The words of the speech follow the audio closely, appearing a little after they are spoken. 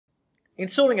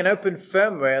Installing an open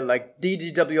firmware like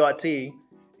DD-WRT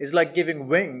is like giving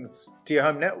wings to your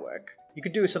home network. You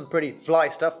could do some pretty fly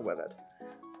stuff with it.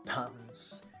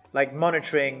 Puns. Like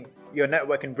monitoring your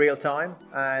network in real time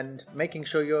and making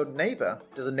sure your neighbor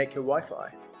doesn't nick your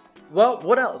Wi-Fi. Well,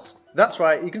 what else? That's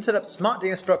right, you can set up Smart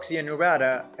DNS Proxy on your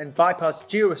router and bypass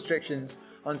geo restrictions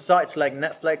on sites like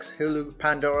Netflix, Hulu,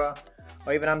 Pandora,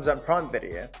 or even Amazon Prime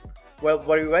Video. Well,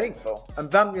 what are you waiting for? I'm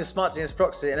vamping your Smart DNS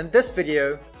Proxy, and in this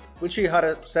video, we'll show you how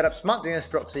to set up Smart DNS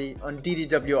Proxy on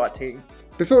DD-WRT.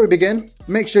 Before we begin,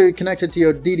 make sure you're connected to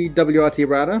your DD-WRT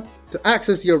router. To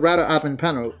access your router admin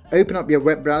panel, open up your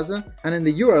web browser, and in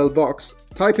the URL box,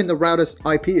 type in the router's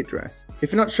IP address.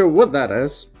 If you're not sure what that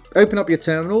is, open up your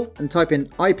terminal and type in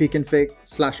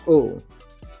ipconfig/all.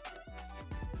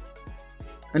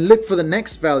 And look for the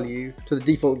next value to the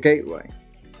default gateway.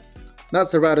 That's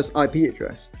the router's IP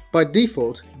address. By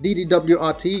default,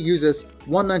 DD-WRT uses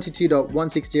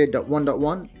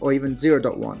 192.168.1.1 or even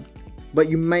 0.1, but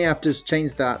you may have to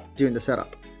change that during the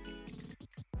setup.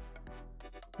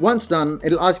 Once done,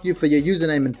 it'll ask you for your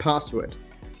username and password,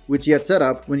 which you had set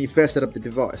up when you first set up the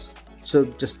device, so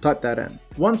just type that in.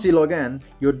 Once you log in,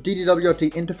 your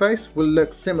DD-WRT interface will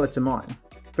look similar to mine.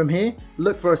 From here,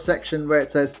 look for a section where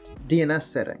it says DNS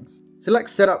settings. Select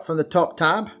Setup from the top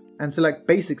tab and select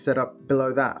Basic Setup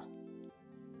below that.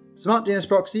 Smart DNS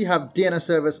Proxy have DNS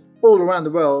servers all around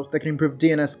the world that can improve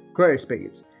DNS query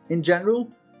speeds. In general,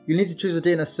 you need to choose a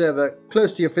DNS server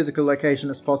close to your physical location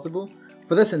as possible.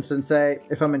 For this instance, say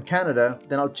if I'm in Canada,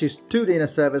 then I'll choose 2 DNS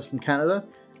servers from Canada,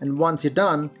 and once you're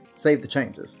done, save the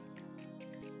changes.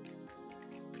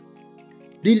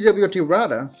 DD-WRT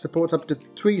router supports up to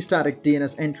 3 static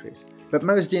DNS entries, but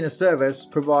most DNS servers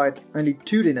provide only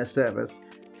 2 DNS servers,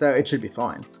 so it should be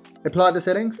fine. Apply the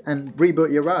settings and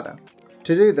reboot your router.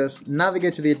 To do this,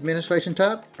 navigate to the Administration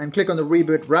tab and click on the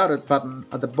Reboot Router button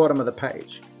at the bottom of the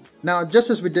page. Now, just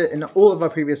as we did in all of our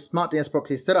previous Smart DNS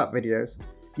Proxy setup videos,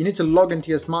 you need to log into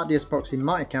your Smart DNS Proxy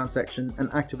My Account section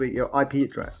and activate your IP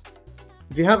address.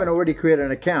 If you haven't already created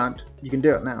an account, you can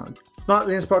do it now. Smart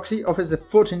DNS Proxy offers a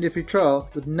 14-day free trial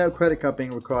with no credit card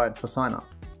being required for sign up.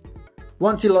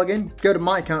 Once you log in, go to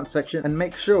My Account section and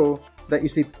make sure that you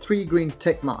see 3 green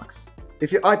tick marks.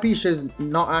 If your IP shows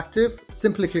not active,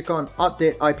 simply click on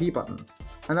Update IP button.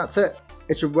 And that's it.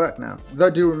 It should work now. Though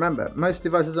do remember, most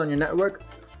devices on your network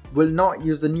will not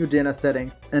use the new DNS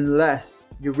settings unless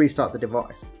you restart the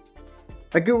device.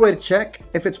 A good way to check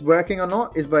if it's working or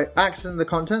not is by accessing the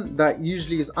content that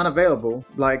usually is unavailable,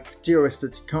 like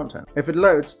geo-restricted content. If it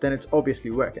loads, then it's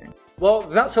obviously working. Well,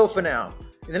 that's all for now.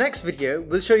 In the next video,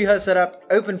 we'll show you how to set up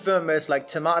open firmwares like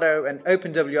Tomato and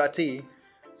OpenWRT,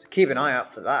 so keep an eye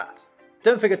out for that.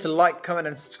 Don't forget to like, comment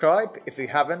and subscribe if you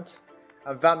haven't.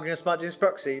 I'm vamping your Smart DNS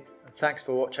Proxy, and thanks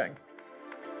for watching.